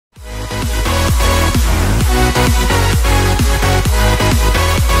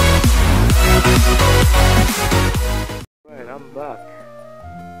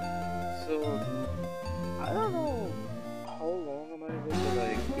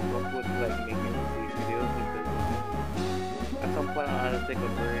take a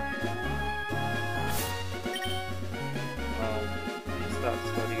break. Start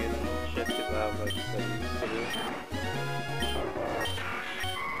studying shit because I have like studies to do.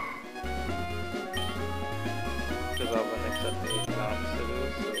 Because I have an exam to do,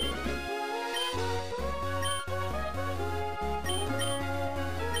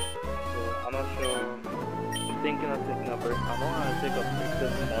 so I'm not sure. I'm thinking of taking a break. I don't want to take a break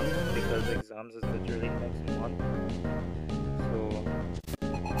this month because exams is literally next month. So we'll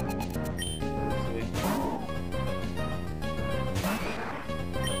see.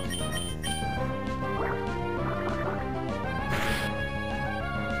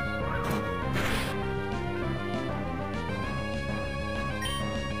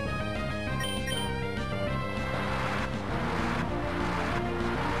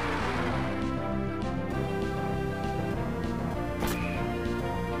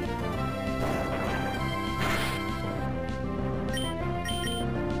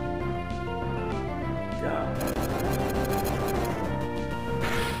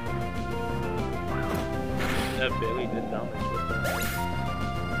 That barely did damage with that.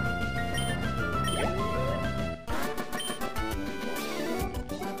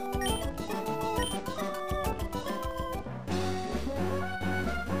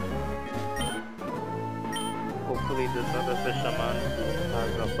 Hopefully this other fisherman who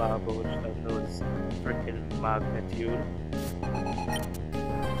has a barboach that knows freaking magnitude.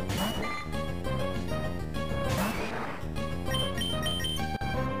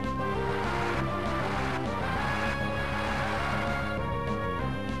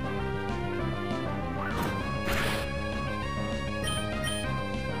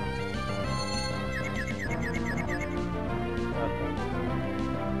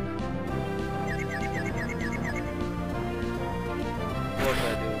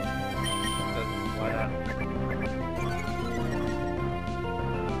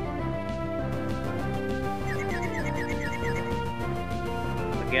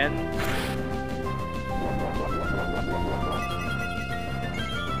 Again.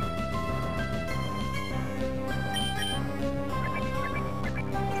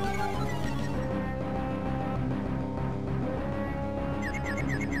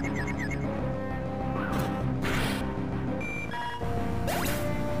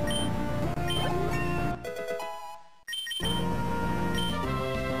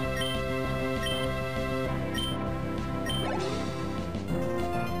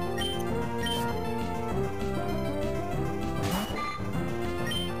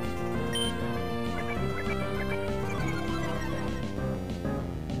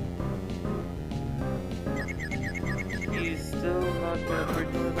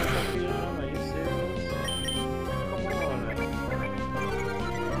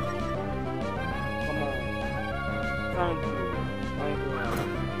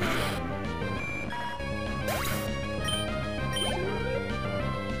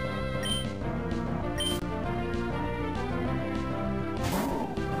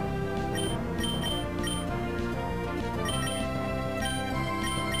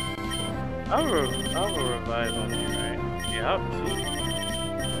 I'll revive on you, right? You have to.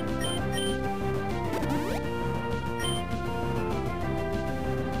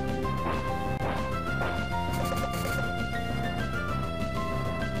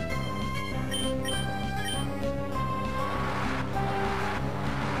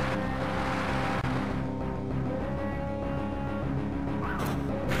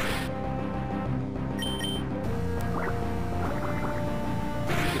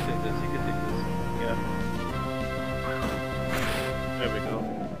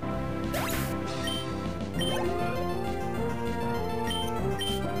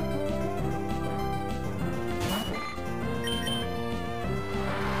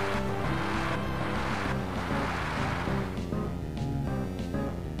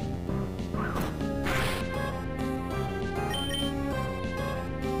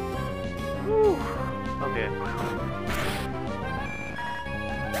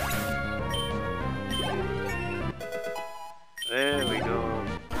 There we go.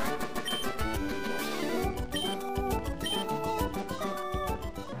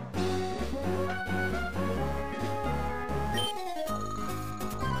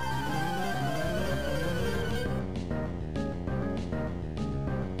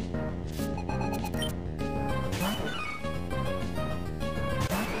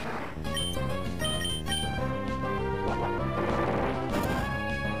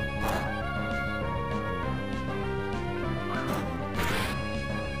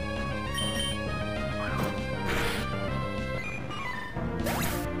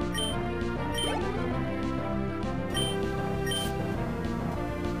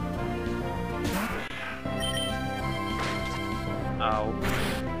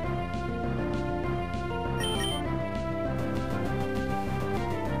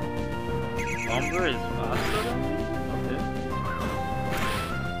 Umber is faster than me? Okay.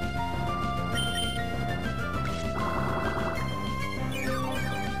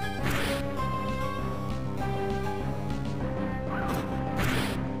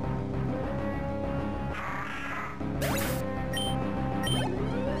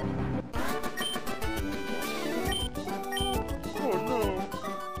 Oh no.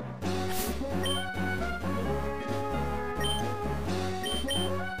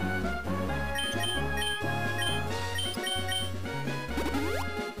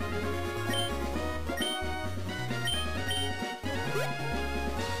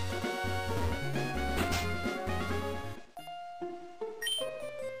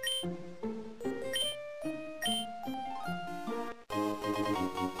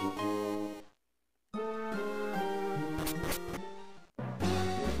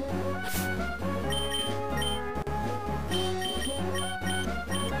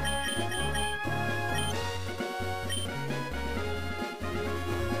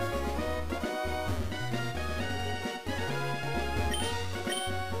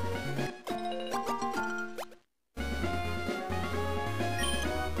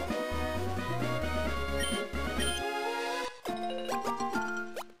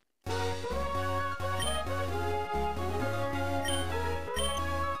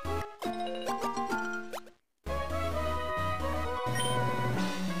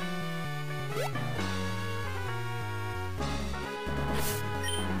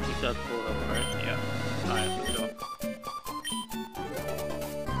 Got pulled over, right? Yeah. Alright, let's go.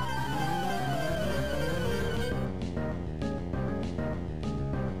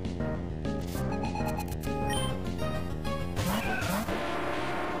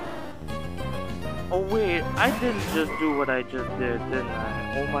 Oh wait, I didn't just do what I just did, didn't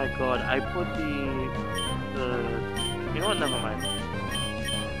I? Oh my god, I put the you know what, never mind.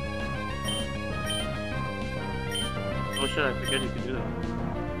 Oh shit, I forget you could do that.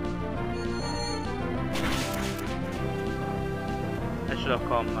 I should have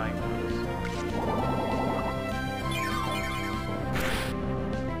called mine.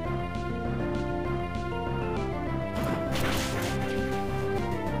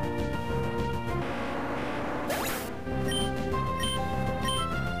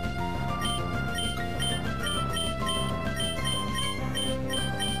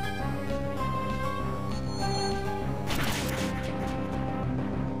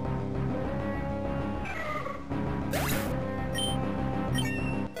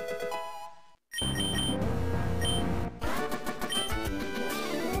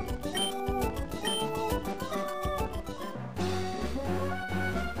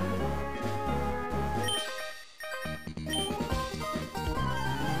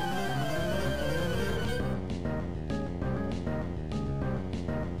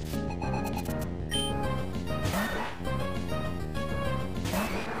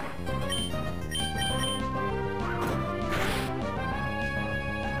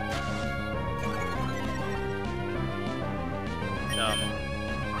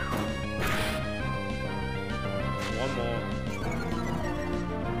 One more.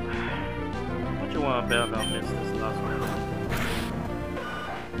 What you want to bet about miss this last one?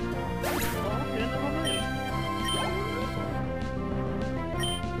 Oh, okay, never mind.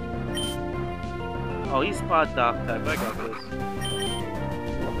 Oh, he's spot dark type. I got this.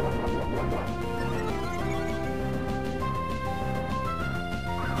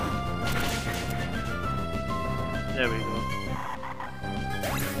 There we go.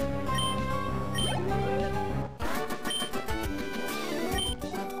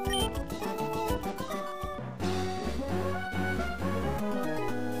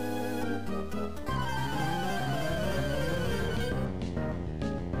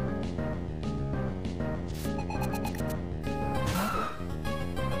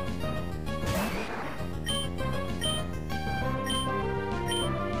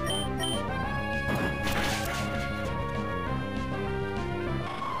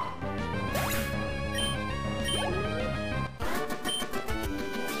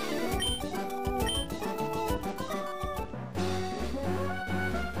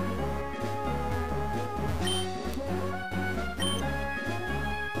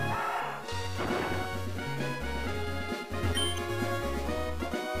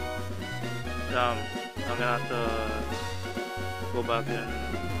 I'm gonna have to go back and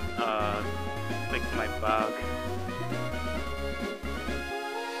fix my bag.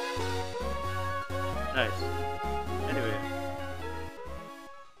 Nice. Anyway.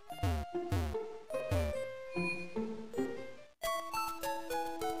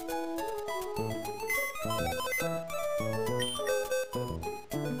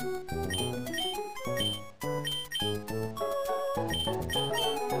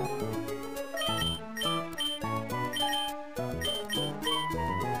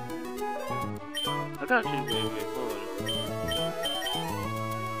 That's actually way, way cool.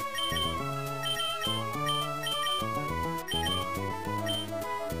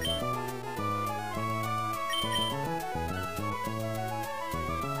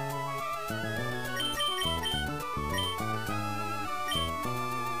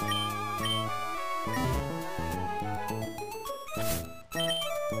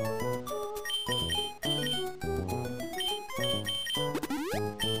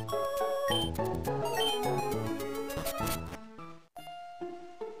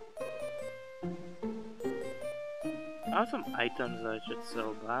 I have some items that I should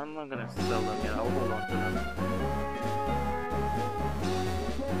sell, but I'm not gonna sell them yet. I'll hold on to them.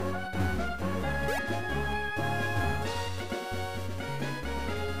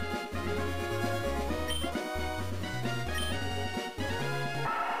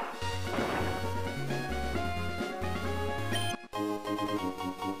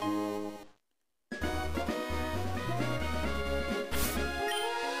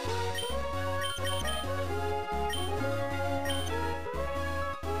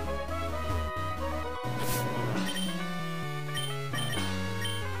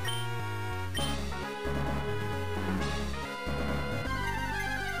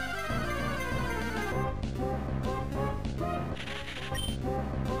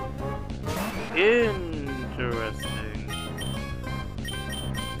 Interesting.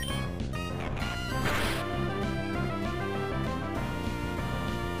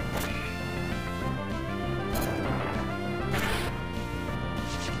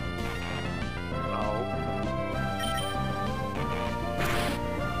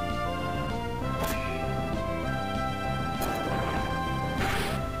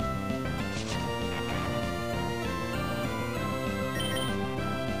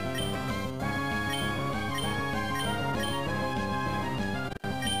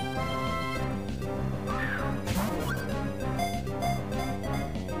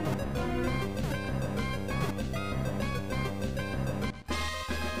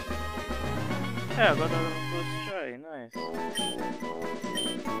 Yeah, I got that on first try. Nice.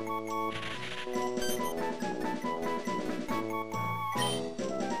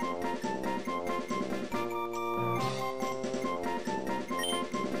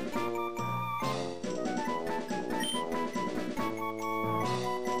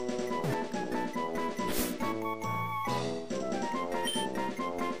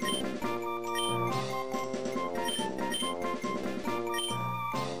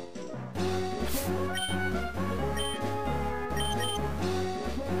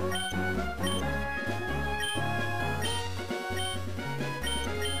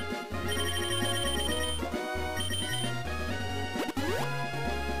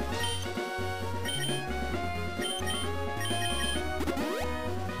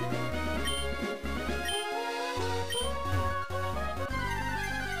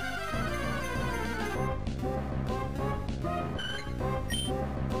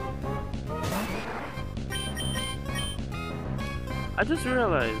 I just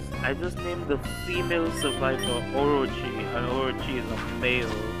realized I just named the female survivor Orochi, and Orochi is a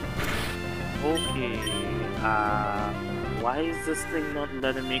male. Okay, why is this thing not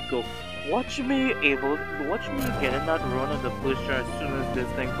letting me go? Watch me getting that run on the first try as soon as this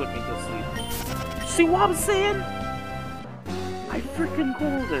thing put me to sleep. See what I'm saying? I freaking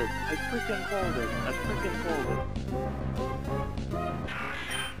called it. I freaking called it. I freaking called it.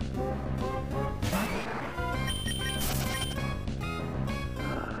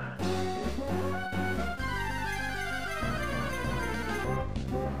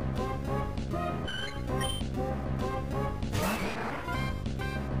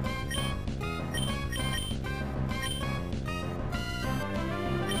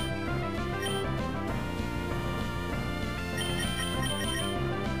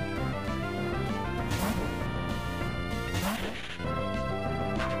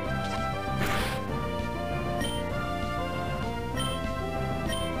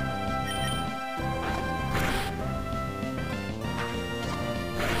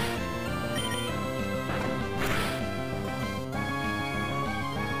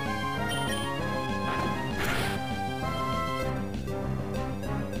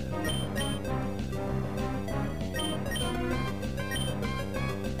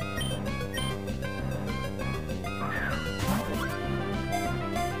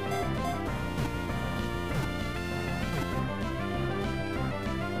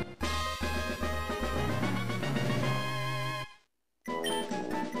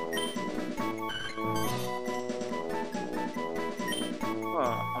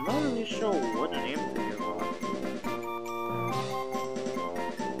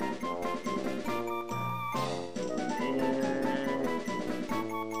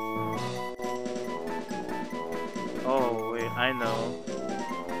 I know.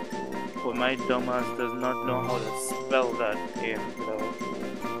 But my dumbass does not know how to spell that name, though.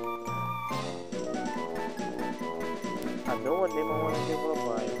 I know what name I want to give up,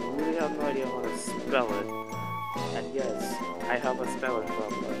 but I really have no idea how to spell it. And yes, I have a spelling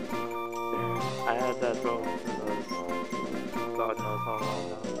problem. I had that problem since I was God knows how long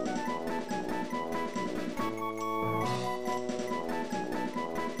now.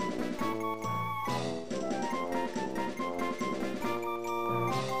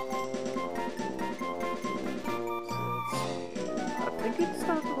 I think it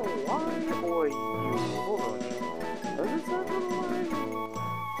starts with a Y or a U. Hold on. Does it start with a Y?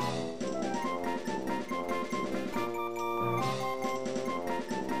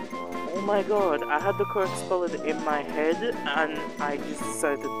 Oh my god, I had the correct spelling in my head and I just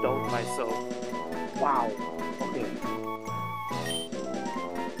decided to doubt myself. Wow. Okay.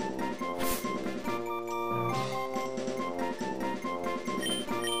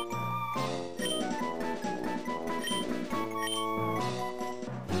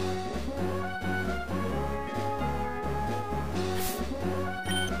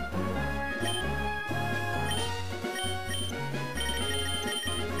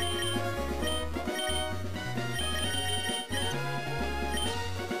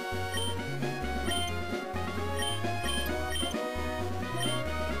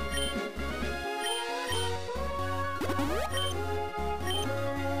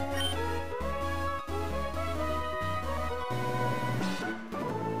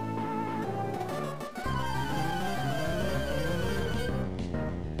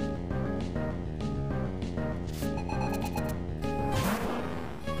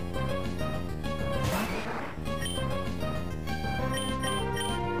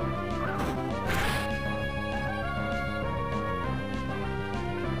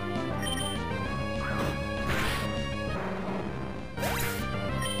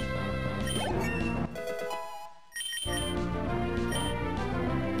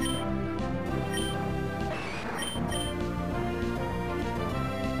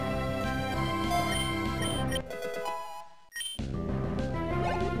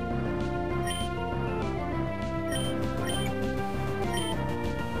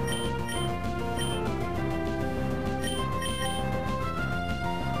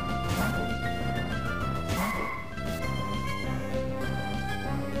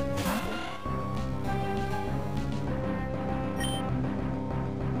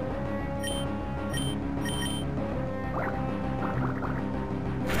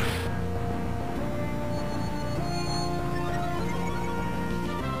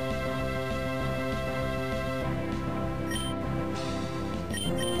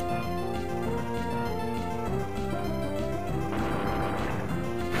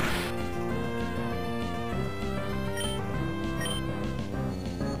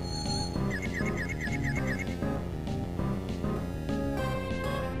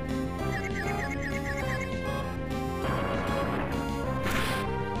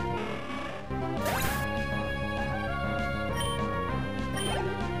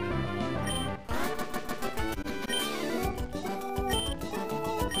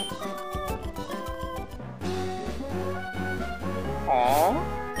 Aww.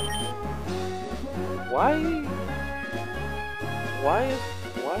 Why is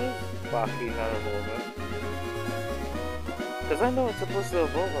Baki not evolving? Because I know it's supposed to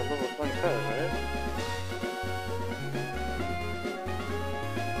evolve at level 25, right?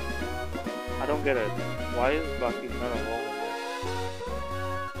 I don't get it. Why is Baki not evolving yet?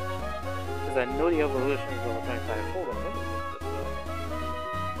 Because I know the evolution is level 25. Hold on, let me look this up.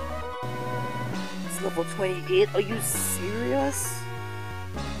 It's level 28? Are you serious?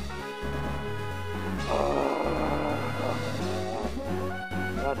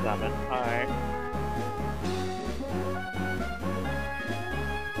 God damn it. Alright.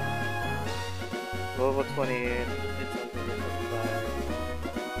 Level 28. It's level 25.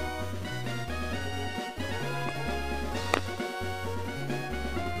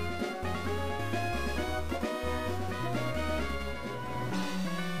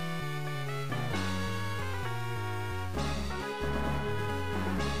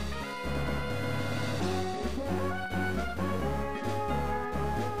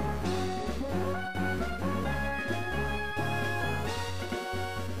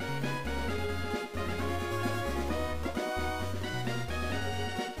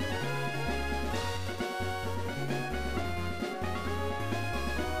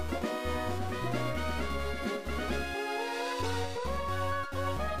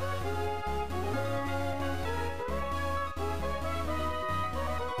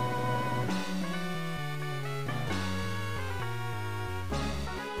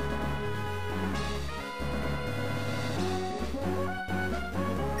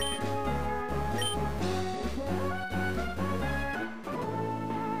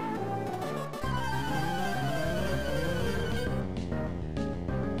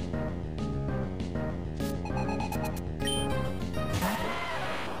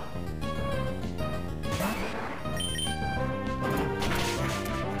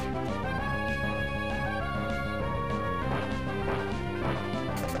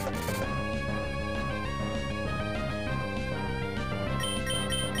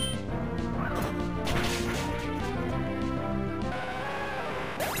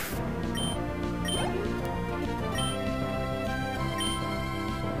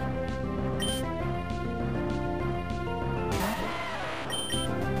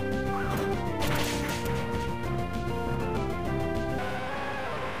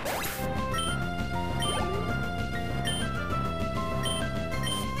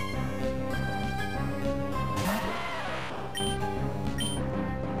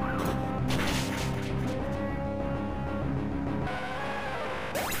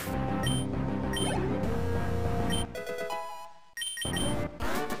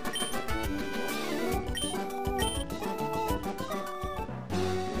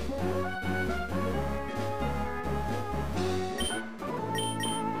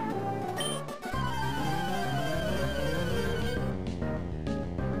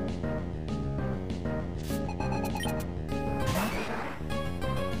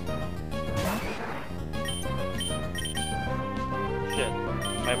 Shit.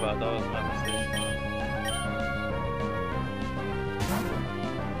 My bad, that was my mistake.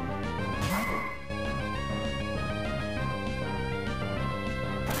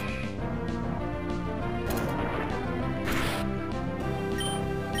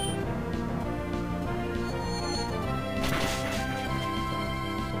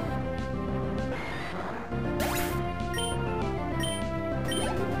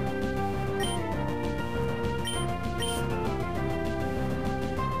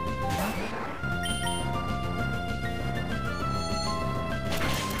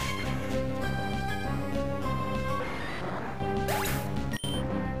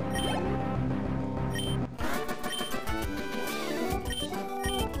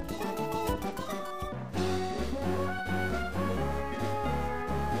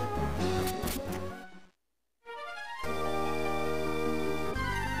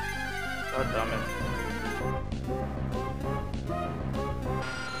 God damn it.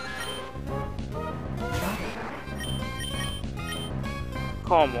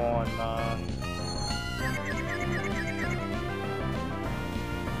 Come on, man.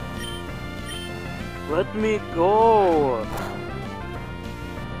 Let me go.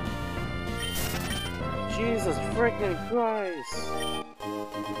 Jesus freaking Christ.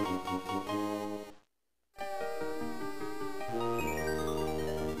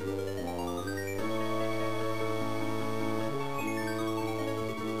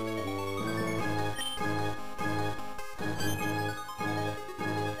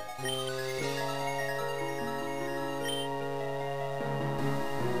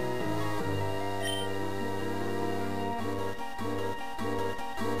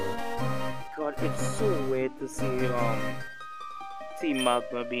 God, it's so weird to see Team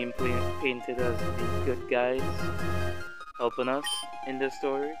Magma being painted as the good guys helping us in this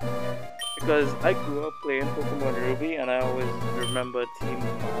story. Because I grew up playing Pokemon Ruby and I always remember Team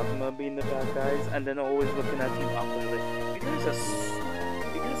Magma being the bad guys, and then always looking at Team Aqua like, you guys are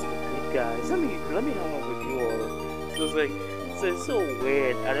good guys. Let me hang out with you all. So it's like, so it's so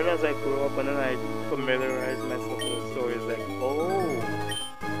weird. And then as I grew up and then I familiarized myself with the story, it's like, oh,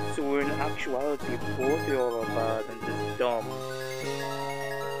 so in actuality both of y'all are bad and just dumb.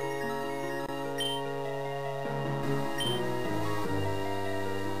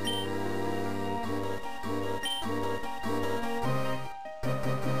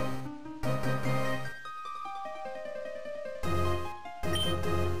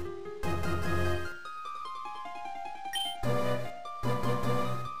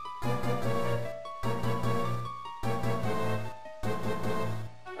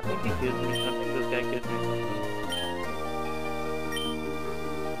 I think this guy gives me something.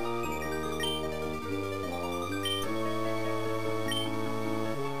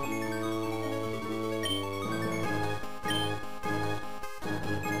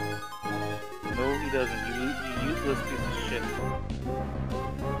 No, he doesn't. You useless piece of shit.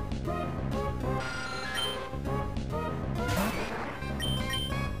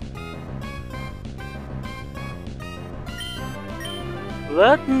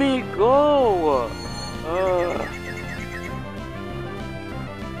 Let me go!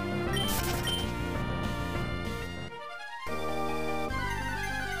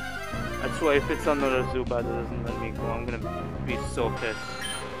 I swear if it's another Zubat that doesn't let me go, I'm gonna be so pissed.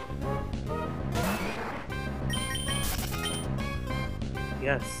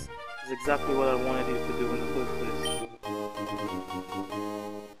 Yes, it's exactly what I wanted you to do in the first place.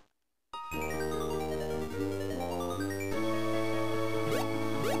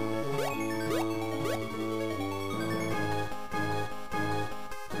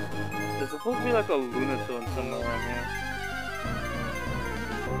 There's supposed to be like a Lunatone somewhere around here.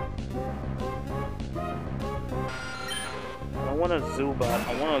 I don't want a Zubat, I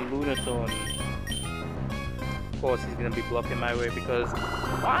want a Lunatone. Of course he's gonna be blocking my way because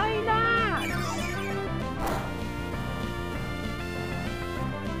why not?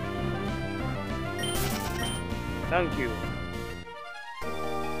 Thank you.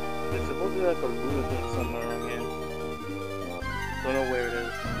 There's supposed to be like a Lunatone somewhere around here. Don't know where it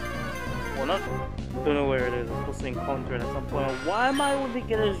is. Well, not don't know where it is. I'm supposed to encounter it at some point. Why am I only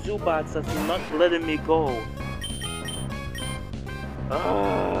getting Zubats that's not letting me go?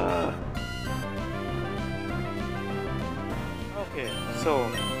 Ah. So,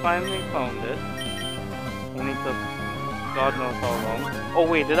 finally found it. Only took God knows how long. Oh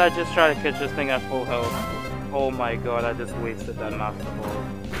wait, did I just try to catch this thing at full health? Oh my god, I just wasted that Master Ball.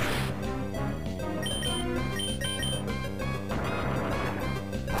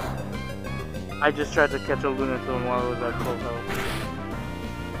 I just tried to catch a Lunatone while it was at full health.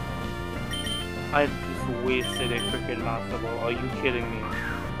 I just wasted a freaking Master Ball. Are you kidding me?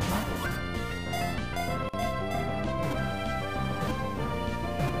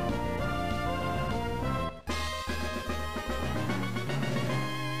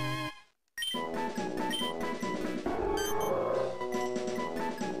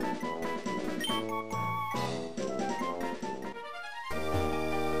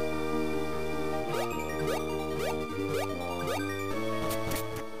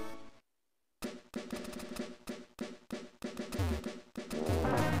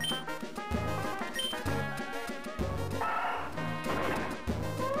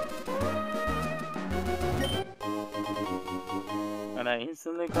 And I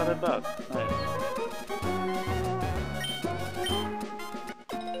instantly got it back. Nice.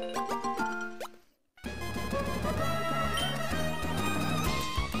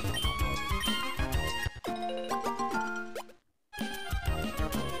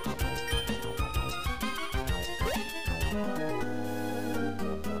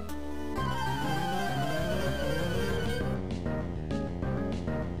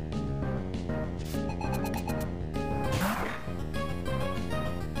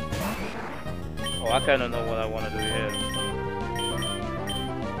 I kind of know what I want to do here.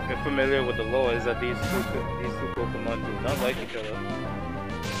 If you're familiar with the lore, is that these two Pokemon do not like each other.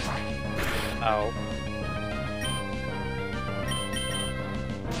 Ow.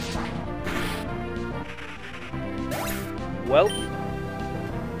 Well.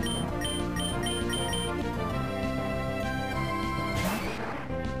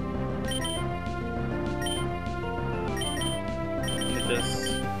 Just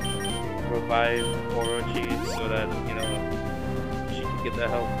revive Orochi so that, you know, she can get the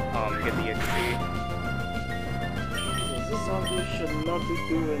help, get the XP. Jesus, this zombie should not be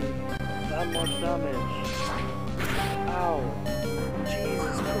doing that much damage. Ow.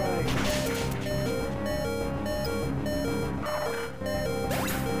 Jesus Christ.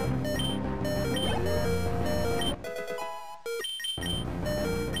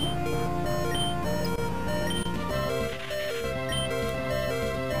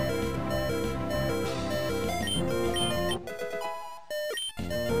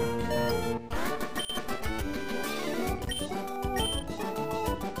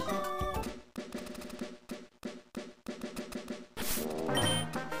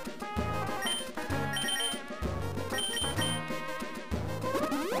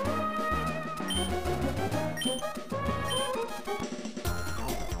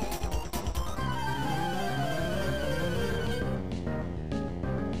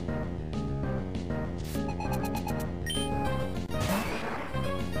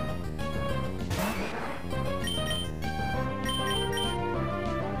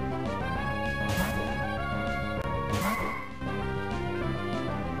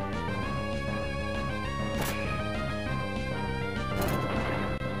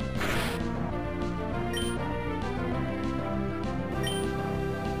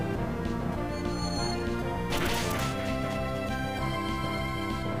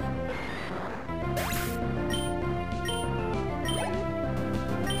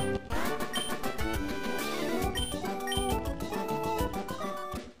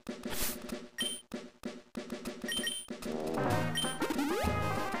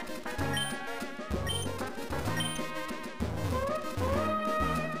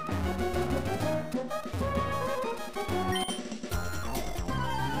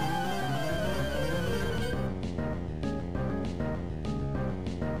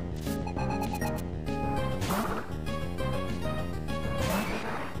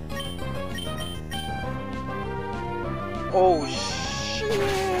 Oh shit!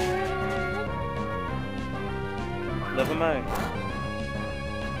 Never mind.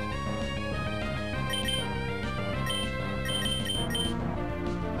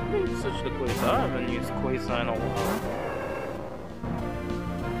 Switch to Quasar. I haven't used Quasar in a while.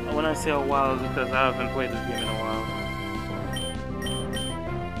 And when I say a while, it's because I haven't played this game in a while.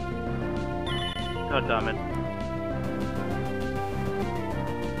 God damn it.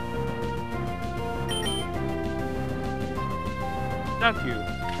 Thank you.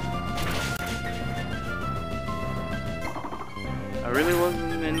 I really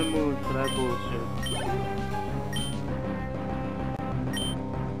wasn't in the mood for that bullshit.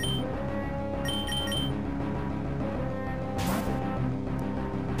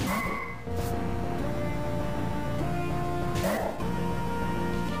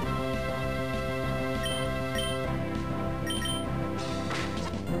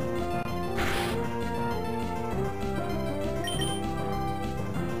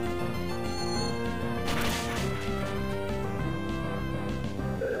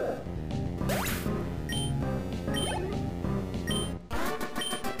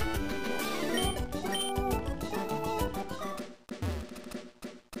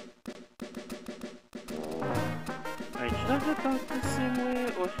 way,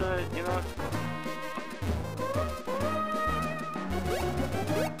 or should I, you know?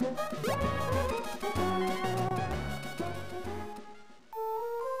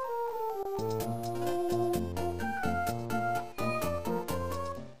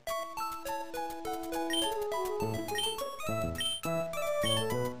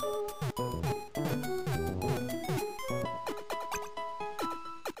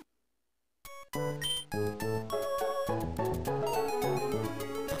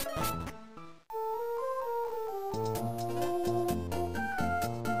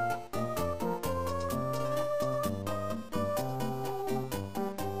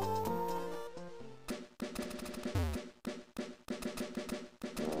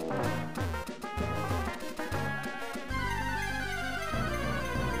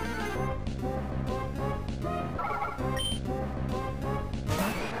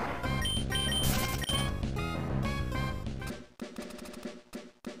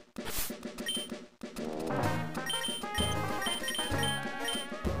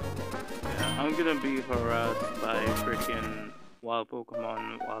 I'm gonna be harassed by freaking wild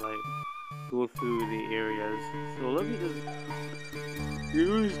Pokemon while I go through the areas. So let me just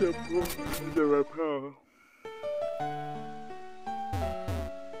use the repel.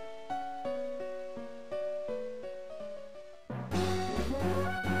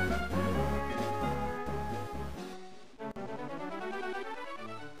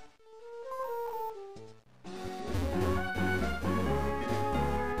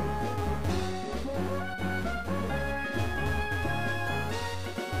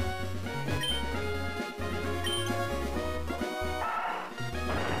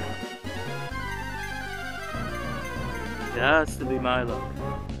 It has to be my luck.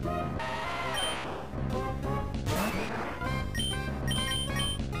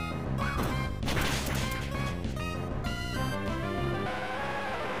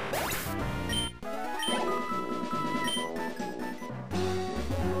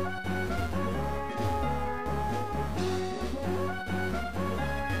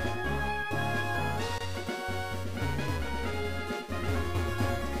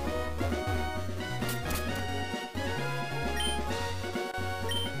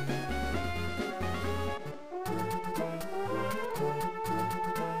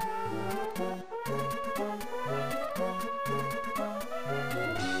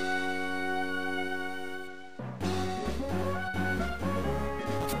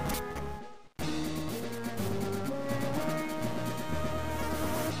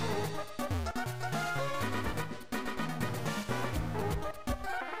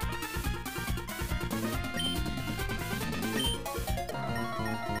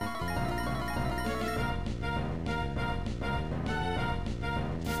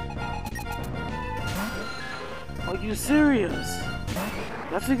 Are you serious?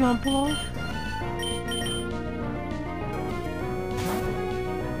 That's it gonna pull off?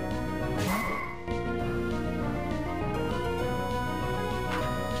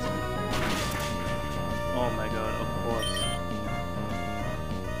 Oh my god, of course.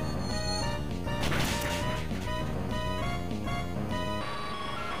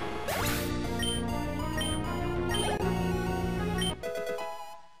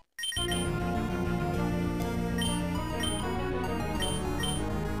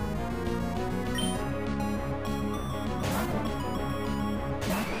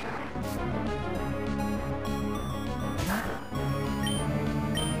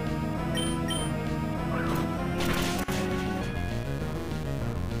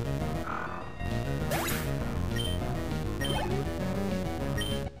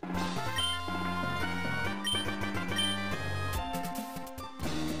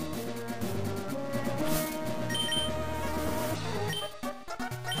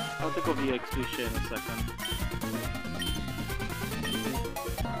 I'll think of the XP share in a second.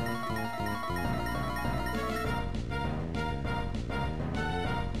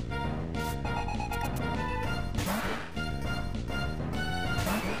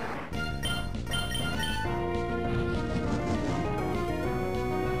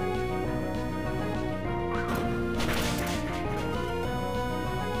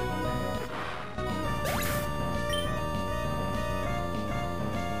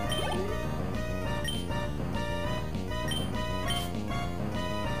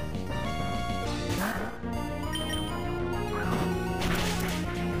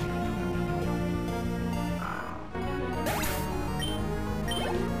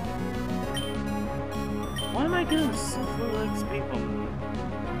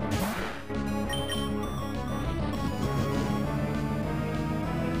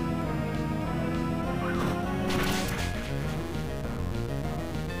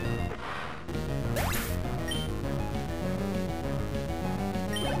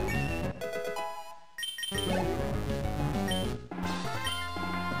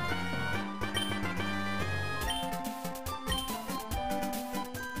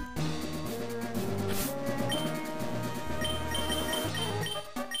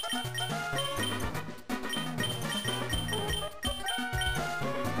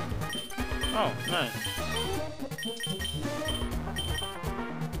 Oh, nice.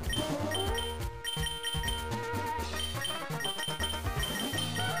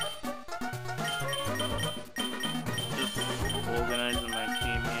 Just organizing my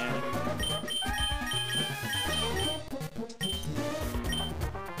team here.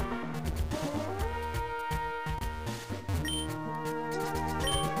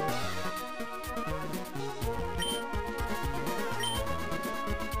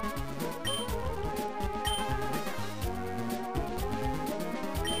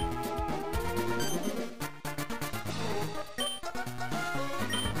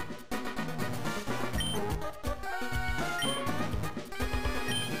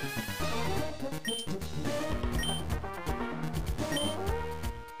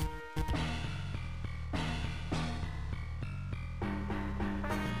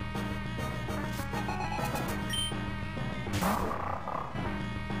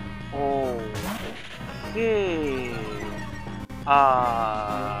 Okay.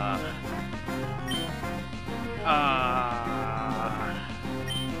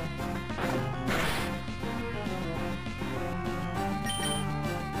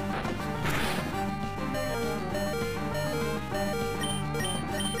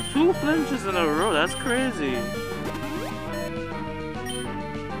 Two flinches in a row, that's crazy.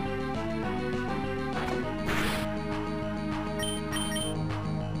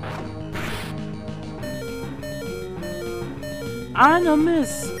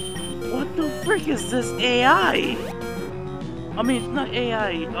 Animus! What the frick is this AI? I mean, not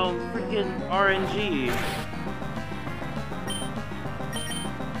AI, freaking RNG.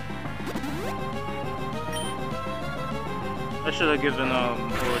 I should have given,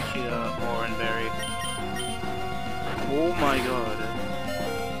 Orchia Oranberry. Oh my god.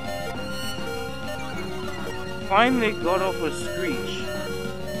 Finally got off a screech.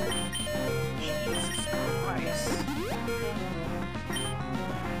 Jesus Christ.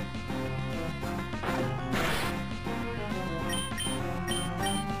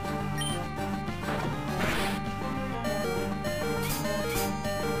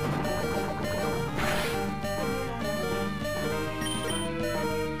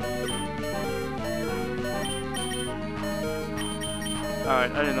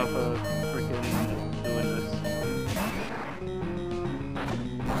 Alright, I didn't know if I was freaking doing this.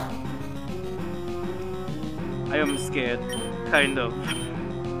 I am scared. Kind of.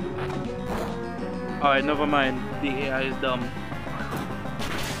 Alright, never mind. The AI is dumb.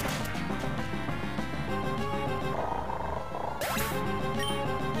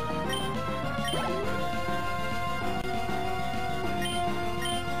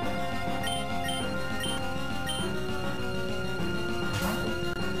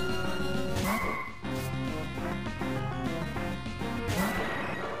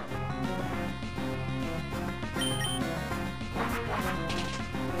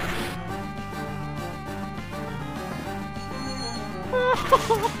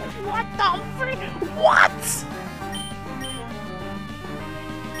 What the freak? What?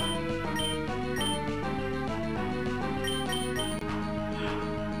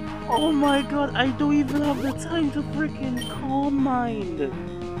 Oh my god, I don't even have the time to freaking calm mind.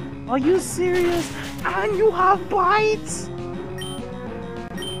 Are you serious? And you have bites?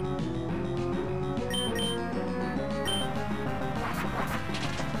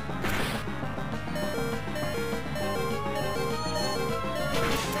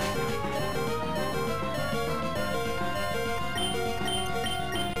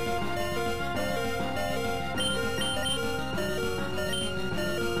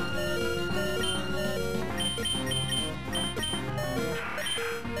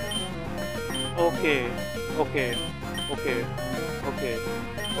 Okay.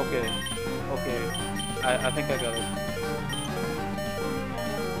 I think I got it.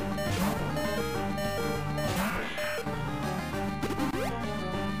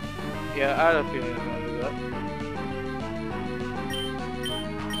 Yeah, I had a feeling I was gonna do that.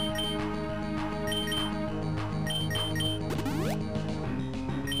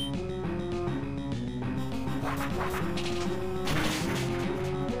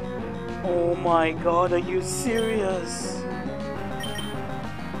 Oh my god, are you serious?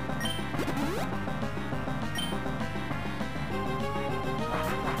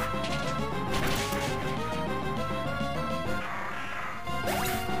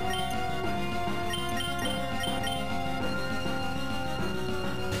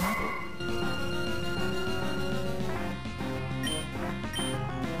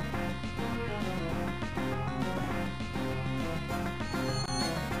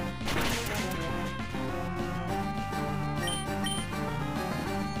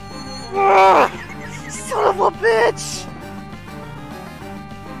 bitch!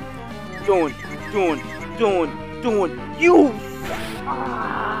 Doing, you!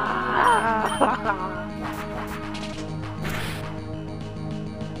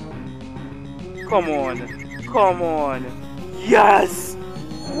 Come on, yes!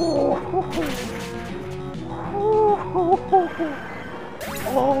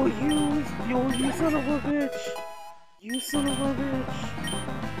 Oh, you son of a bitch! You son of a bitch!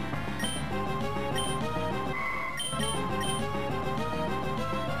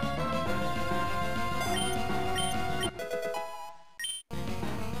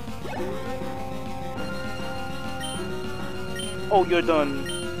 Oh, you're done.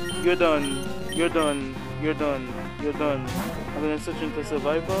 You're done. You're done. You're done. You're done. I'm gonna switch into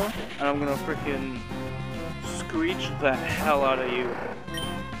Survivor, and I'm gonna freaking screech the hell out of you.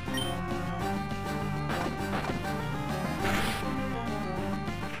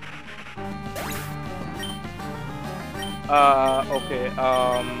 Okay,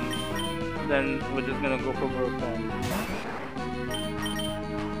 then we're just gonna go for broke then.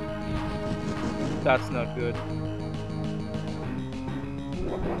 That's not good.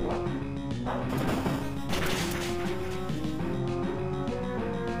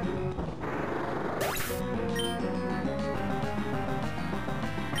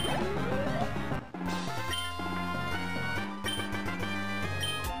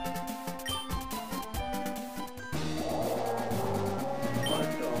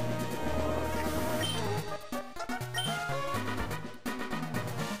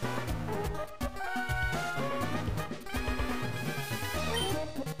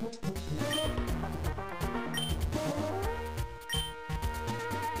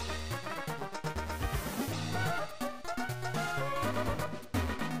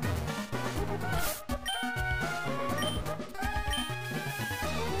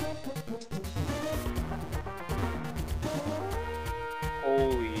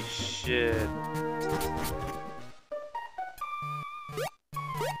 Holy shit.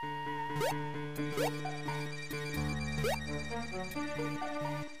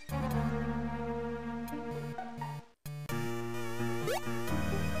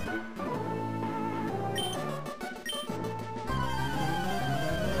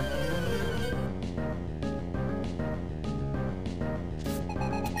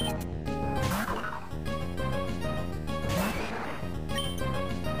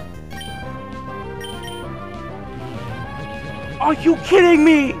 Are you kidding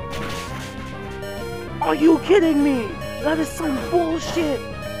me? Are you kidding me? That is some bullshit.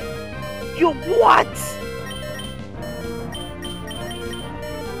 You what?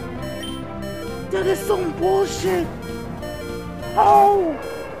 That is some bullshit. Oh!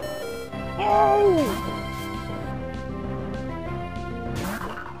 Oh!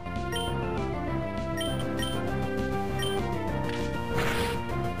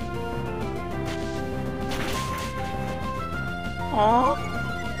 Huh?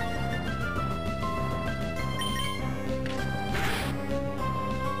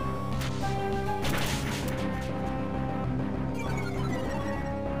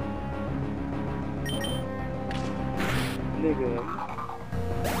 Nigga,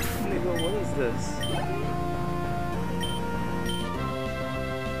 what is this?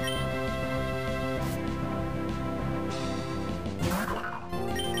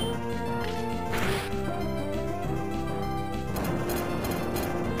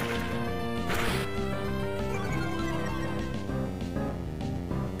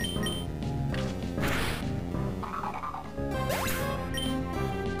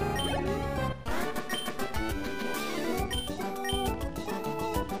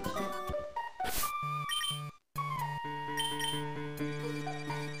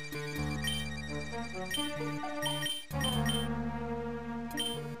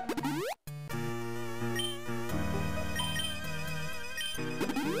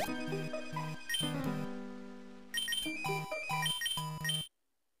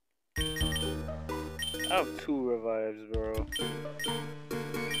 I have 2 revives, bro.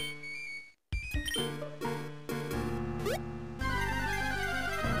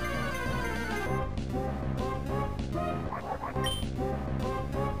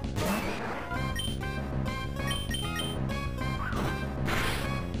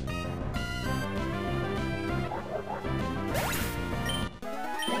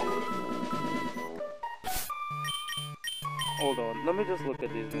 Hold on, let me just look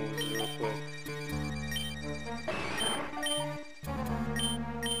at these moves real quick.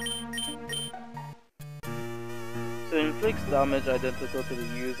 So inflicts damage identical to the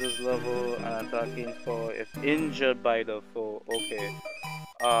user's level and attacking foe if injured by the foe. Okay.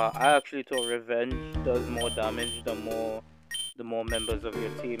 I actually thought revenge does more damage the more members of your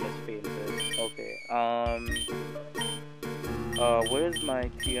team is fainted. Okay. Where's my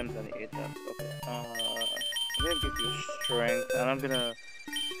TMs and HMs? Okay. I'm gonna give you strength, and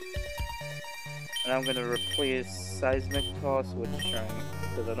I'm gonna replace seismic toss with strength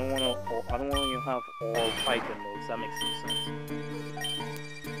because I don't want you to have all fighting modes. That makes no sense.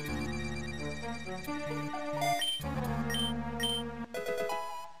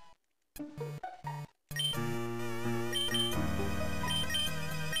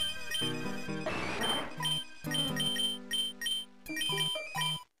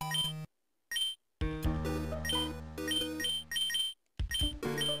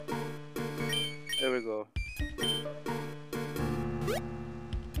 There we go.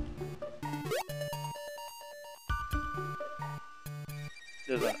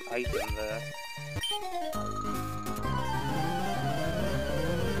 There's an item there.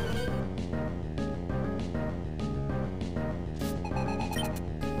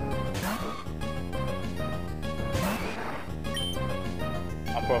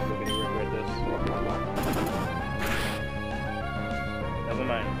 I'm probably gonna regret this. Never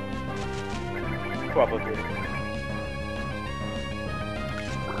mind. Probably.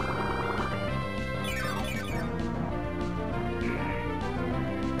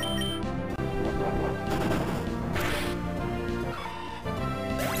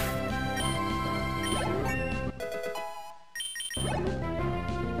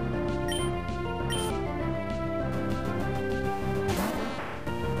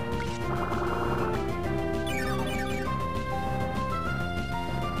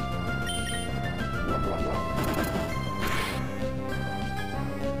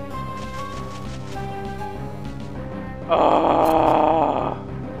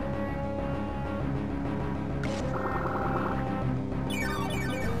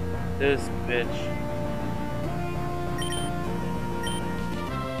 This bitch.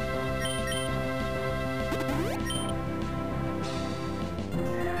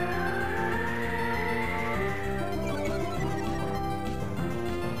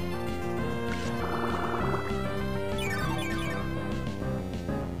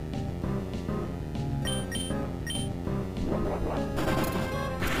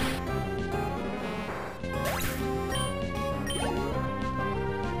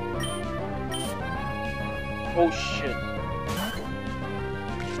 Oh shit.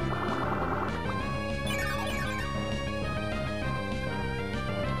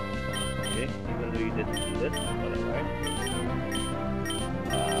 Okay, even though you didn't do this, but alright.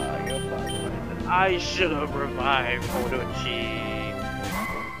 You're fine. I should have revived Odochi.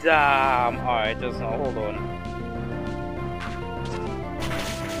 Damn. Alright, just now, hold on.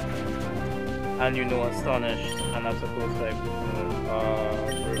 And you know, astonished, and I'm supposed to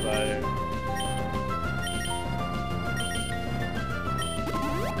revive.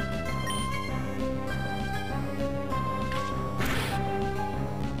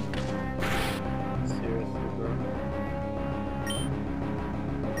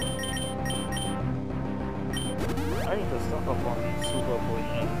 I need to stock up on these super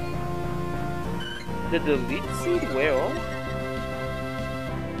potions. Did the leech seed wear off?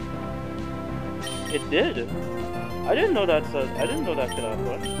 It did. I didn't know that could happen.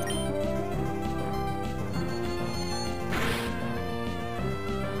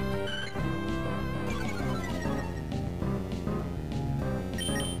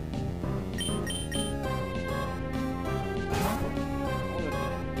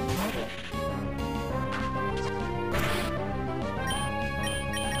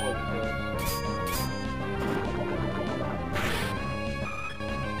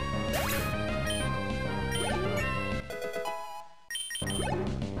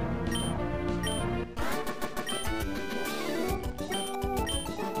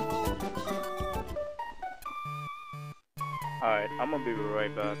 Alright, I'm gonna be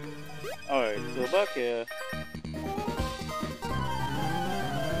right back. Alright, so back here.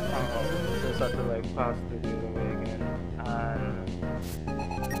 Just have to like pass through the other way again. And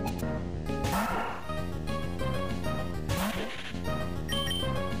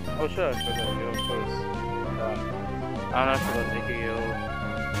oh sure, I forgot you, of course. I'm not gonna take you.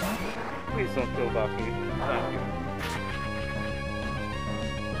 Please don't kill Baki. Thank you.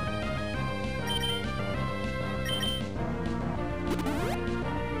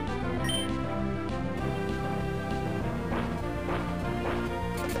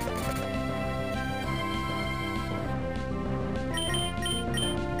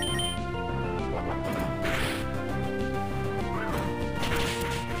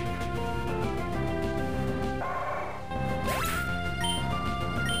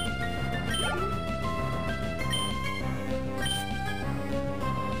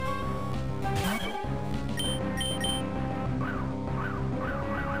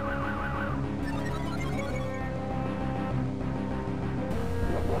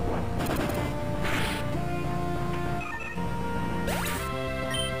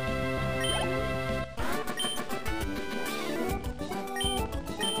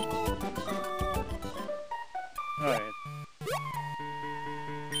 Alright.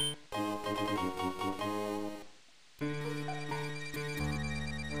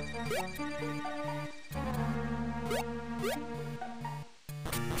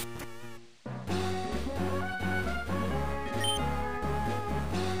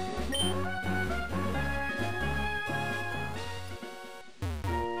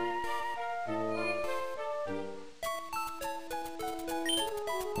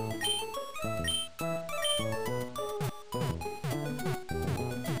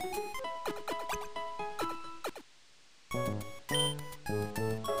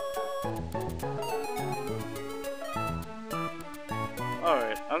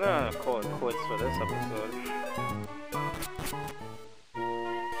 Alright, I'm gonna call it quits for this episode.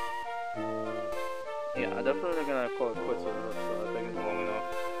 Yeah, I'm definitely gonna call it quits for this episode. I think it's long enough.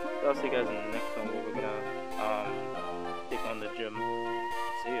 So I'll see you guys in the next one where we're gonna take on the gym.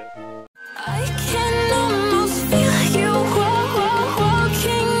 See ya. I can almost feel you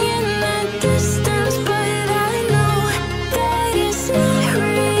walking in that distance.